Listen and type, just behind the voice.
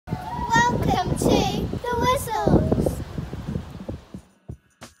to the Wizzels.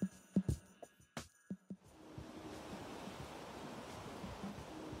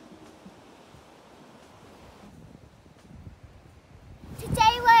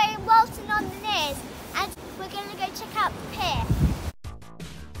 Today we're in Walton-on-the-Naze and we're going to go check out the pier.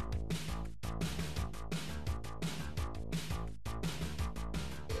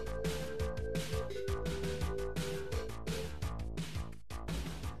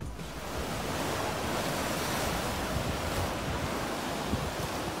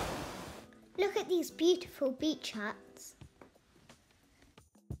 Look at these beautiful beach huts.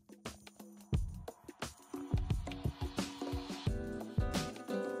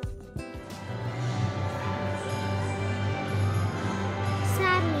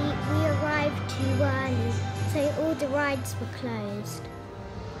 Sadly, we arrived too early, so all the rides were closed.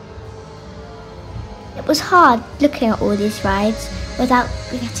 It was hard looking at all these rides without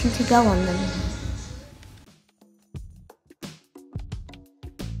getting to go on them.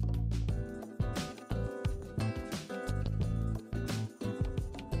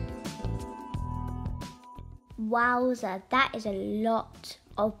 Wowza, that is a lot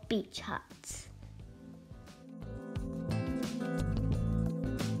of beach huts.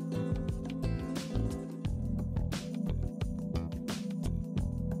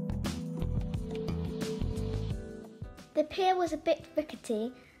 The pier was a bit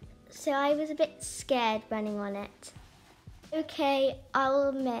rickety, so I was a bit scared running on it. Okay, I'll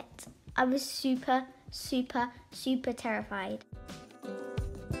admit, I was super terrified.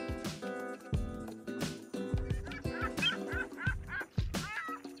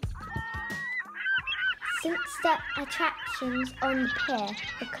 Since the attractions on the pier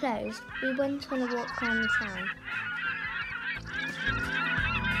were closed, we went on a walk around the town.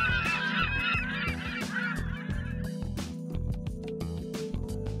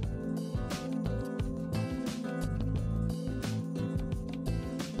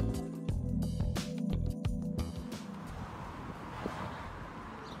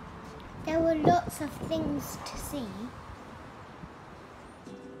 There were lots of things to see.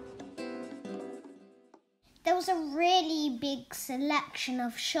 There was a really big selection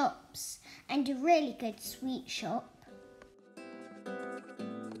of shops and a really good sweet shop.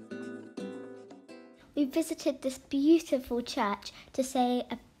 We visited this beautiful church to say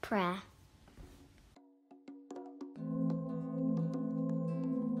a prayer.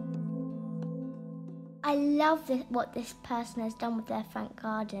 I love what this person has done with their front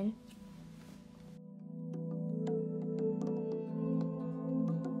garden.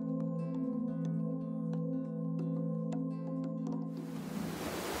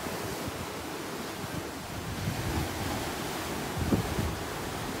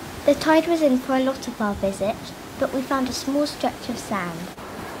 The tide was in for a lot of our visit, but we found a small stretch of sand.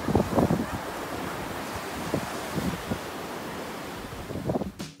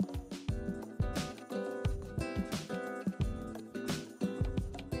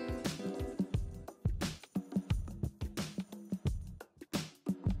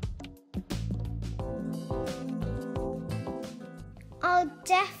 I'll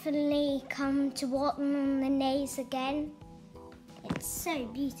definitely come to Walton-on-the-Naze again. It's so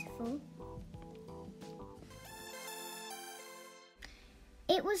beautiful.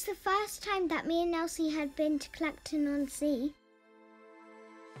 It was the first time that me and Elsie had been to Clacton-On-Sea.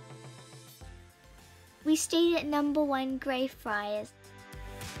 We stayed at number 1 Greyfriars.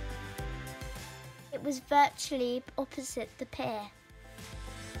 It was virtually opposite the pier.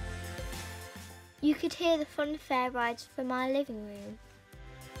 You could hear the fun fair rides from our living room.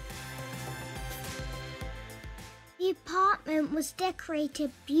 The apartment was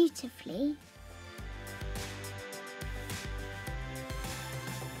decorated beautifully.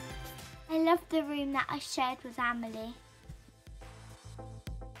 I loved the room that I shared with Amelie.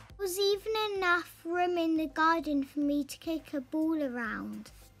 There was even enough room in the garden for me to kick a ball around.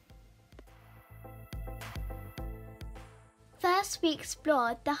 First, we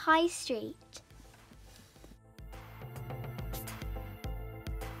explored the high street.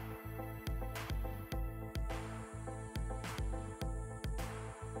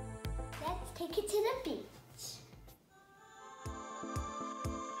 Let's take it to the beach.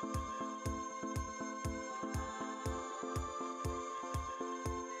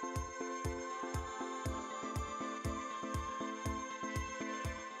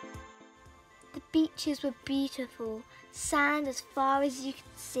 The beaches were beautiful, sand as far as you could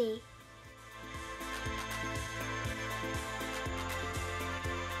see.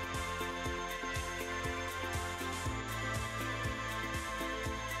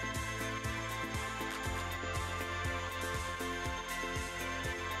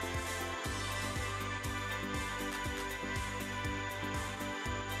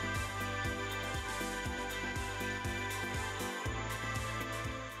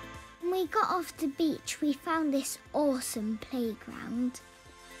 we got off the beach, we found this awesome playground.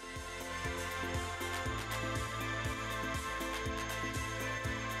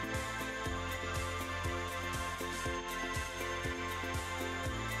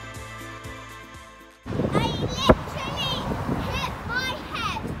 I literally hit my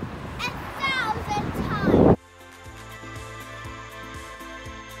head 1,000 times.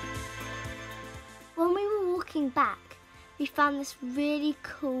 When we were walking back, we found this really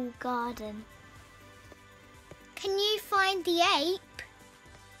cool garden. Can you find the ape?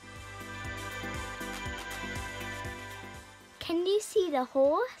 Can you see the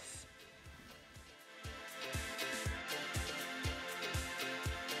horse?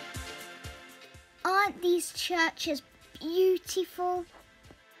 Aren't these churches beautiful?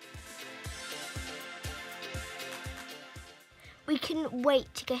 We couldn't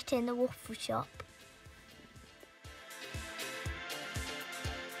wait to get in the waffle shop.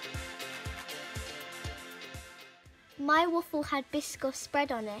 My waffle had biscuit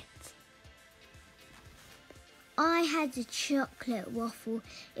spread on it. I had a chocolate waffle.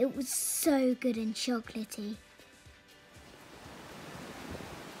 It was so good and chocolatey.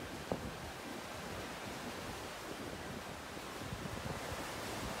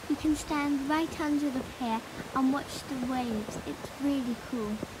 You can stand right under the pier and watch the waves. It's really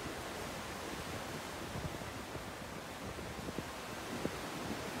cool.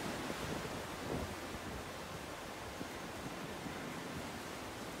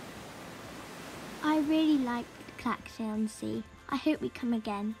 I really liked Clacton-On-Sea. I hope we come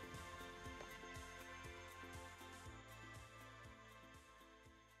again.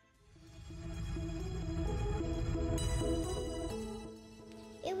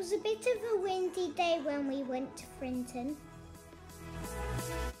 It was a bit of a windy day when we went to Frinton,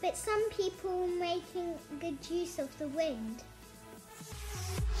 but some people were making good use of the wind.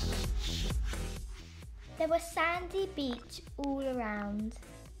 There was sandy beach all around.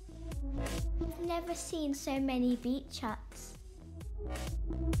 I've never seen so many beach huts.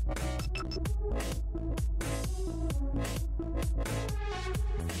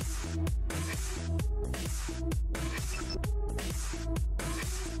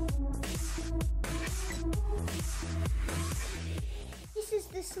 This is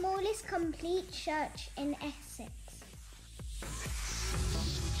the smallest complete church in Essex.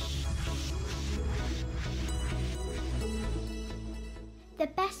 The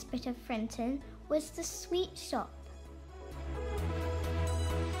best bit of Frinton was the sweet shop.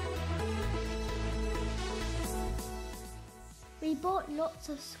 We bought lots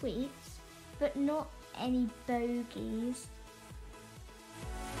of sweets, but not any bogies.